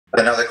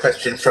Another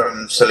question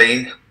from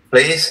Celine,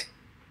 please.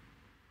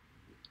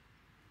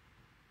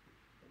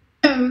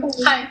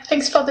 Hi,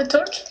 thanks for the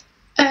talk.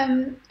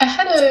 I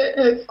had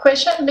a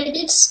question. Maybe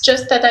it's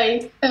just that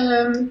I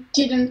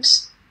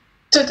didn't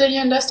totally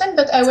understand,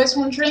 but I was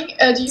wondering,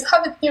 do you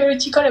have a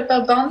theoretical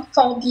upper bound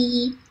for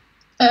the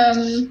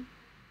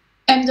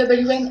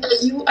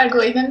MWNAU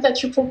algorithm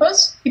that you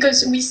propose?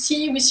 Because we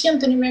see on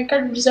the numerical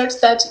results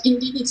that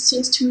indeed it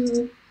seems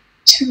to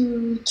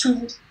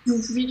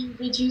really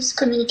reduce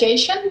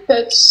communication,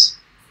 but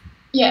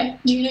yeah,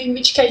 do you know in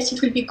which case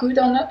it will be good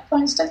or not, for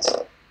instance?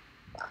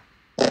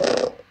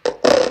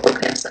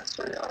 Okay, thanks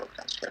for your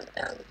question.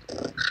 And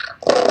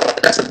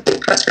that's a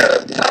big question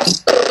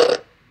because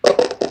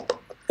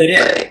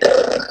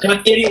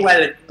Cannot hear you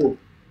well.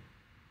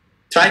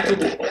 Try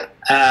to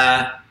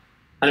I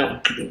don't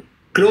know,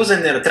 close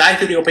and try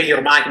to reopen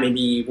your mic.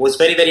 Maybe it was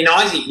very, very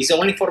noisy. Is it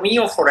only for me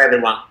or for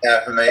everyone?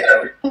 Yeah, for me.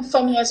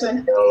 For me as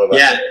well.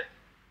 Yeah.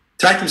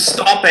 Try to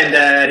stop and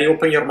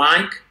reopen your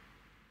mic.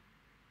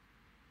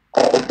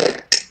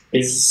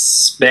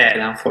 It's bad,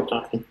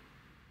 unfortunately.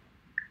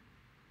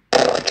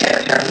 can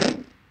you hear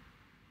me?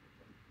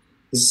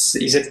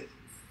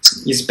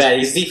 It's bad.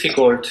 It's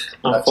difficult,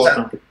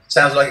 unfortunately.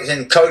 Sounds like it's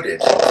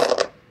encoded.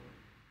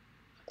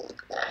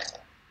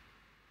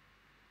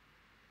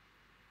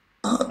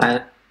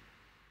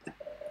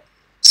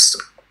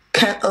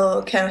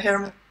 Can you hear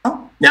me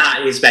now? Nah,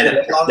 it's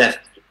better.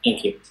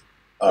 Thank you.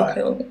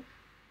 Okay.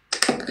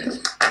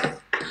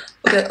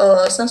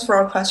 Thanks for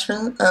our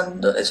question,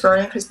 and it's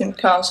very interesting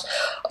because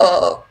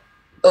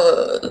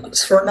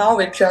for now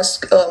we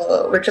just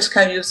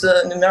can use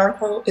the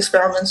numerical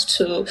experiments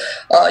to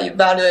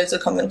evaluate the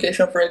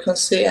communication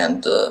frequency,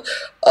 and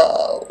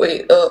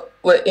we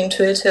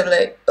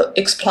intuitively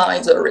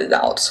explain the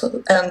results,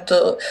 and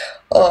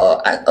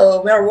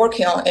we are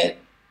working on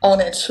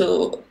it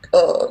to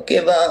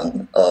give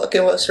a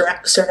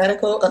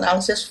theoretical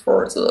analysis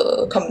for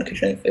the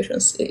communication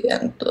efficiency,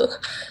 and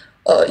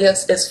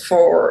yes, it's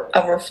for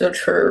our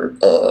future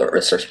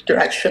research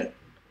direction,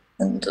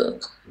 and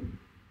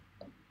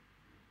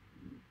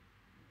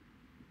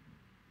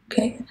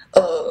okay.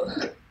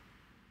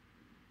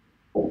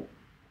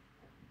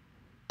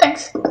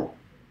 Thanks.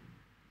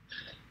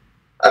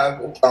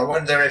 I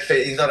wonder if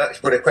he's not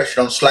actually put a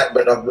question on Slack,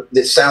 but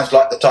it sounds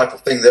like the type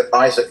of thing that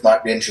Isaac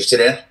might be interested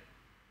in.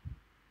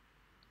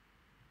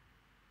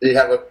 Do you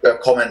have a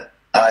comment,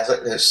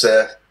 Isaac?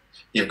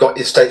 You've got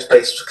your state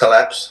space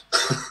collapse.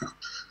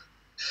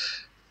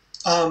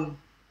 I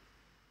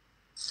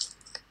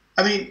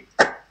mean,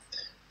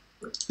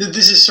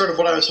 this is sort of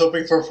what I was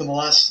hoping for from the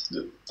last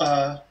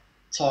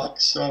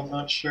talk, so I'm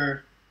not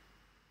sure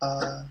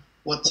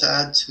what to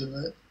add to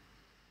it.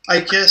 I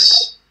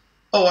guess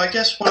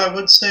what I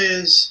would say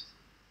is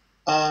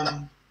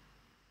the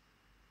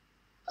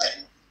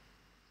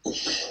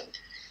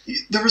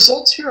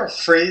results here are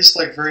phrased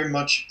like very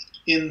much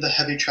in the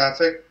heavy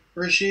traffic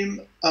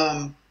regime.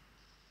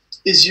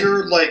 Is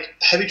your like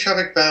heavy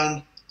traffic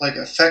bound like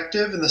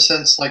effective in the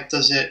sense like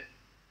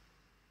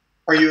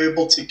are you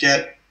able to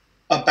get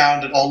a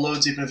bound at all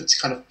loads even if it's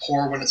kind of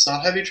poor when it's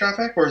not heavy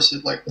traffic, or is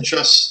it like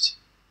just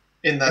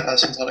in that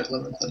asymptotic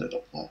limit that it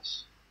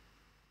applies?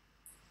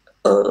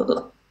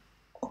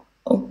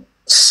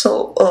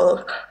 So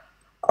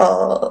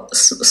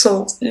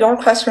your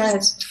question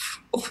is,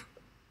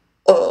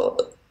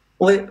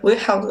 we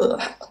have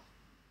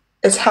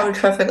it's heavy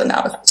traffic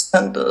analysis,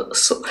 and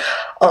so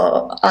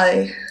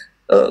I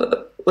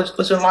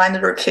would you mind to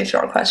repeat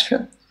your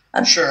question?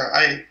 And sure.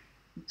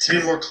 To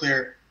be more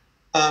clear,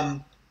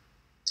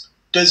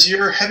 does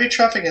your heavy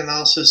traffic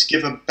analysis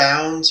give a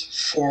bound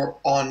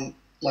on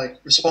like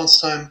response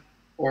time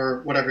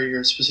or whatever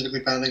you're specifically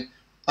bounding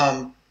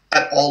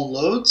at all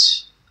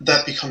loads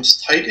that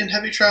becomes tight in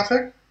heavy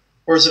traffic,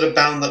 or is it a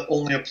bound that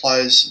only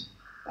applies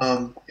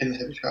in the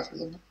heavy traffic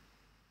limit?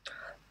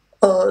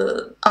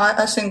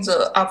 I think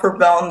the upper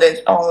bound is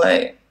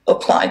only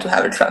applied to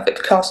heavy traffic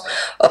because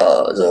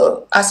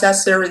the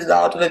SSC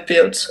result we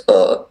built,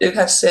 you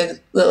can see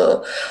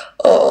the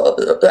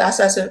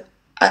SSC,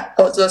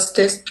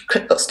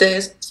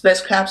 the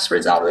spacecraft's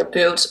result we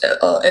built,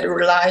 it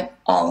relied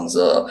on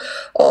the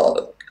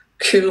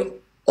Q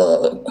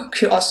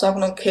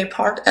orthogonal K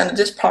part, and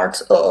this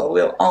part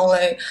will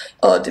only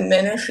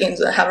diminish in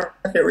the heavy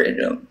traffic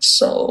region.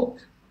 So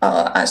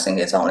I think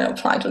it's only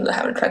applied to the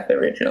heavy traffic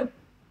region.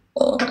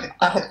 Okay,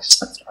 I hope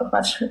that's your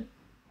question.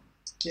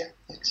 Yeah,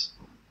 thanks.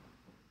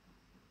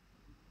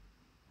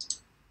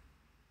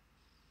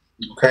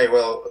 Okay,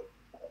 well,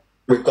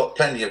 we've got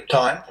plenty of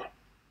time.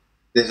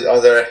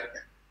 Are there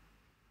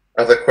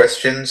other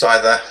questions,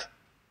 either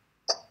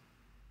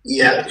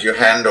with your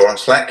hand or on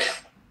Slack?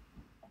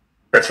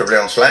 Preferably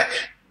on Slack.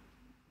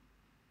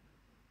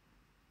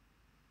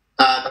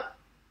 Hi,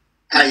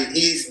 this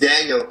is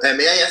Daniel.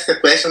 May I ask a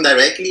question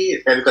directly?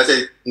 Because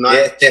it's not.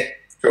 Yeah,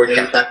 sure you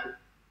can.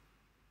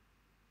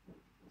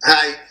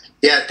 Hi.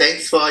 Yeah,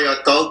 thanks for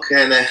your talk.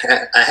 And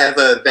I have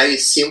a very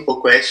simple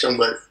question,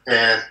 but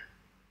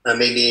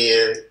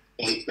maybe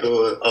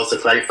to also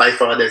clarify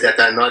for others that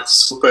are not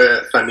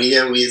super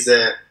familiar with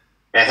a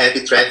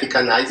heavy traffic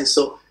analysis.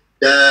 So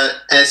the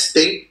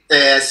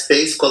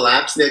space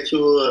collapse that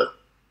you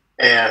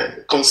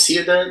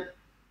considered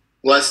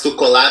was to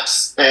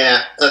collapse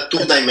a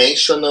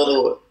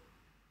two-dimensional,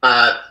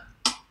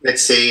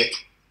 let's say,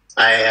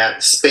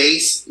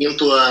 space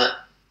into a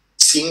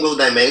single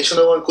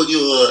dimensional one. Could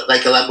you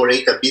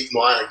elaborate a bit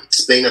more,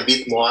 explain a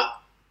bit more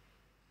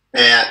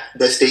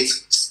the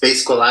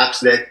space collapse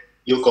that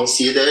you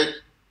considered?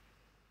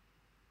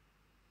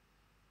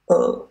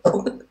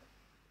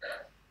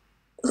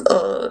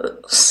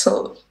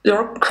 So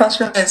your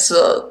question is,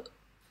 in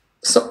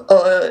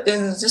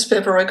this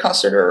paper we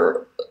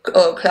consider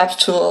collapse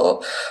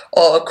to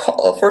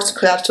first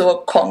collapse to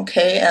a con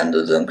K and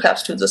then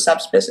collapse to the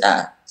subspace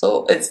N.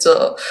 So it's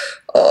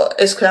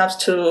collapse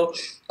to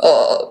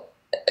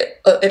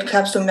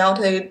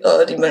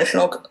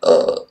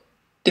multi-dimensional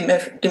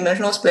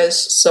dimensional space.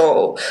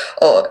 So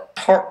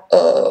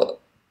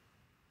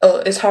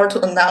it's hard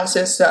to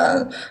analysis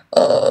than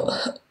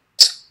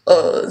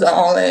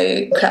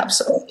only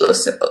collapse of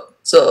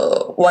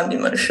the one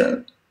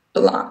dimension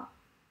line.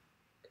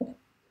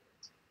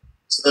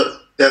 So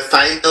the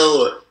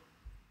final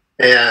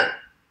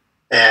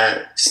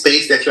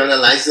space that you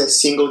analyze is a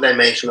single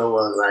dimensional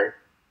one, right?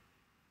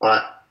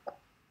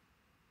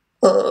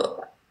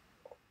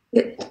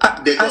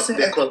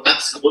 The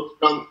collapse goes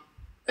from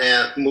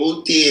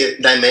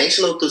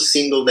multi-dimensional to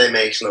single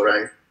dimensional,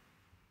 right?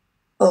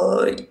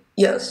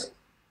 Yes.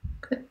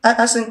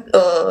 I think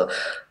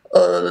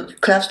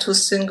collapse to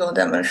single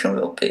dimension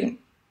will be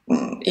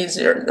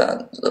easier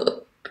than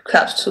the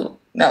collapse to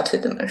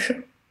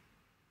multi-dimension.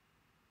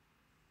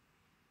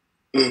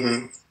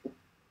 Mm-hmm.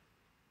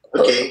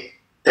 Okay,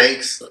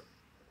 thanks.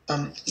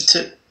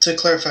 To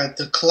clarify,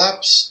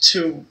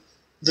 the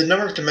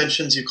number of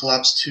dimensions you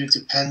collapse to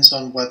depends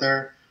on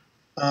whether,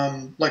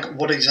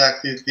 what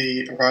exactly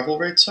the arrival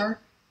rates are,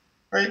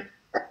 right?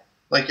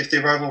 Like if the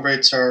arrival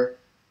rates are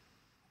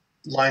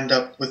lined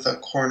up with a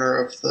corner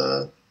of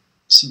the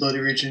stability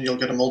region, you'll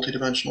get a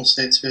multidimensional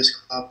state space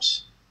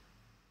collapse.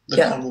 The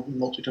cone will be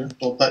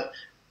multidimensional, but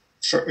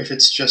if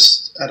it's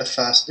just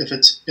if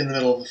it's in the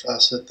middle of a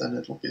facet, then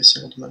it'll be a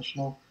single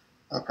dimensional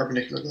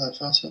perpendicular to that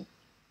facet.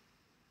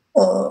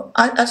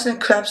 I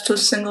think collapse to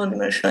single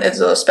dimension is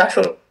a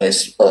special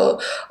case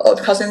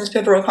because in this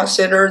paper we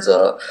consider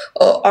the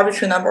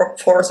arbitrary number of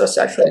pores are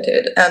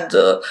saturated, and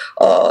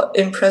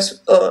in previous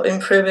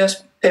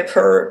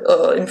paper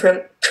in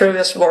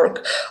previous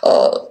work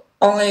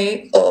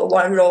only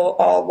one row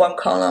or one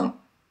column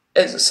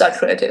is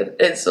saturated.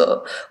 It's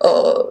the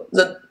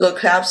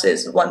collapse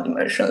is one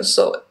dimension,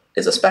 so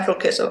it's a special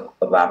case of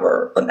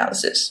our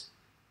analysis.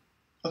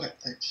 Okay,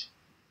 thanks.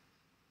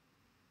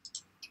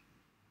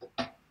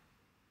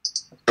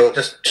 Well,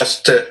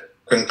 just to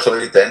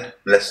conclude then,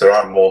 unless there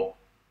are more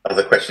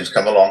other questions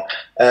come along.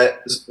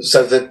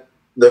 So the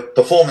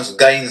performance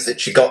gains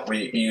that you got,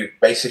 you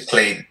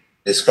basically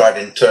described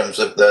in terms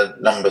of the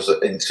numbers,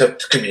 in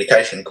terms of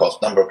communication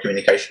cost, number of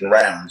communication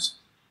rounds.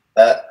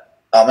 I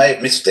may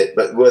have missed it,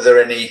 but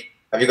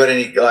have you got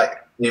any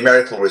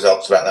numerical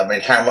results about that? I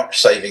mean, how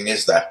much saving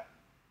is that?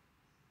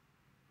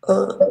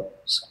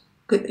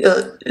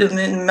 You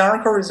mean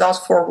numerical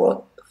results for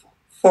what?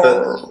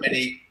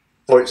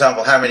 For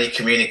example, how many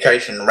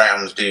communication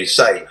rounds do you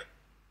save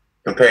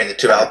comparing the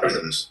two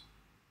algorithms?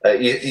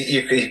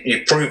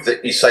 You prove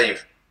that you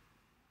save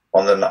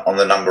on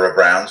the number of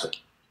rounds.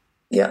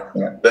 Yeah.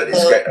 But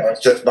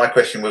it's just my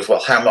question was,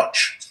 well, how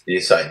much do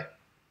you save?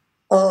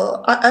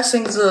 I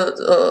think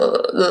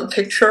the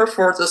picture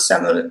for the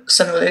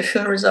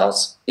simulation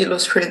results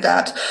illustrate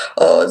that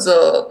for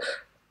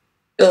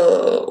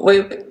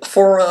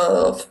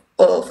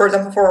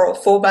example, for a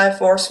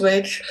 4x4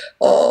 switch,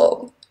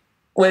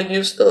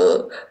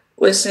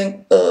 we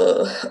think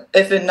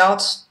if we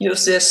not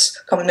use this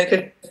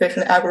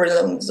communication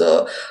algorithm,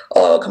 the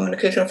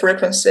communication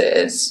frequency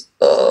is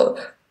 4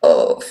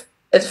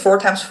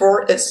 times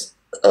 4 is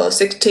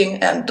 16,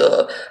 and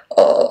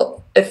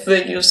if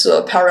we use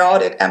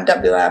periodic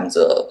MWM,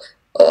 the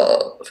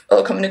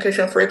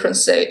communication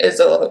frequency is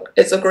a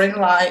green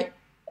line.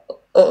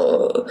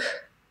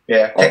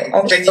 Yeah.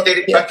 Can you get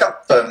it back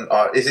up?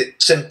 Is it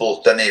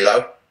simple,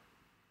 Danilo?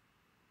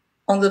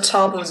 On the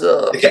top of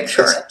the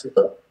picture.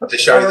 To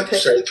show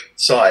the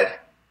side.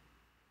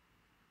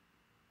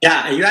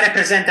 Yeah, you are a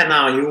presenter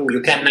now.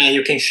 You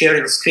can share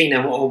your screen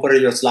over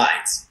your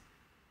slides.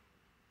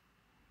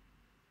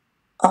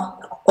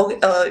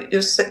 Okay.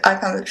 You say I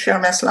can share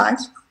my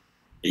slides?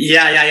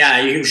 Yeah.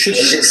 You should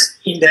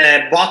in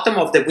the bottom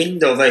of the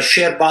window, the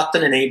share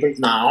button enabled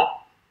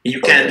now.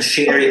 You can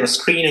share your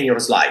screen and your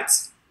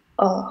slides.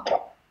 Okay.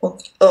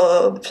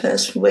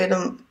 Please wait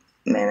a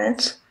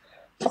minute.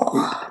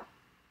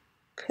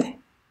 Okay.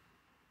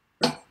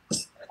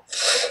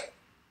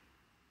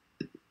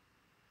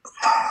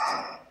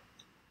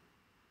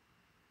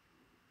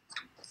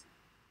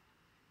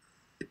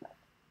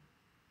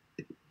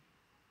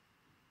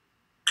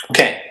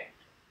 Okay.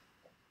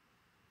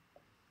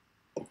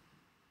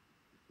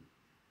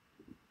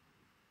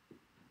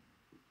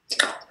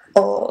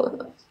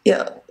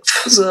 yeah,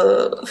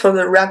 for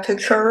the red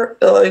picture,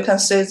 you can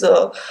see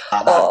the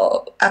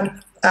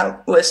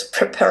with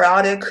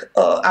periodic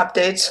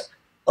updates.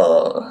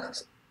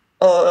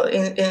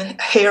 In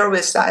here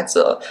we set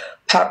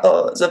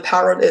the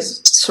parrot is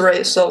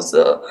 3,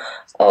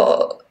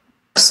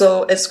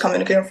 so its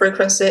communication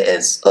frequency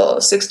is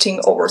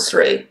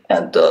 16/3,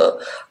 and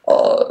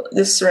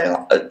these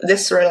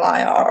three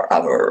lines are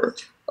our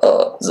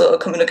the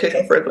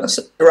communication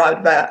frequency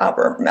derived by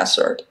our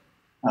method.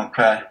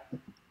 Okay.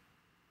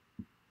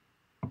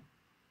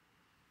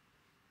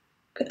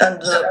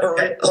 And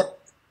the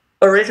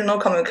original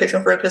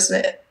communication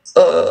frequency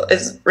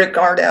is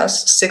regarded as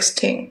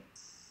 16.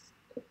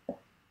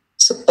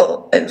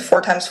 So and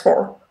 4 times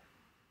 4.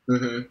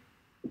 Mm-hmm.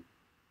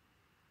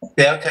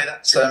 Yeah. Okay.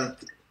 That's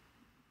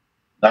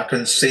I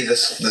can see the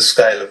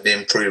scale of the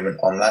improvement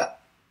on that.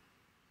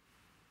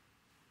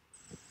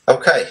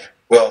 Okay.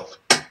 Well,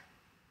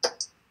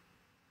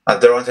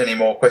 there aren't any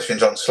more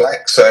questions on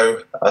Slack,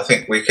 so I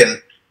think we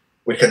can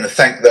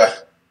thank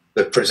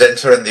the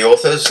presenter and the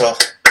authors.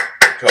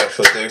 Which I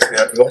shall do for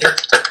everybody.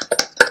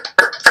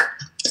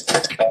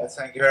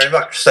 Thank you very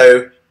much.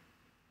 So,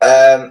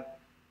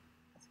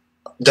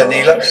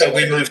 Danilo, shall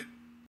we move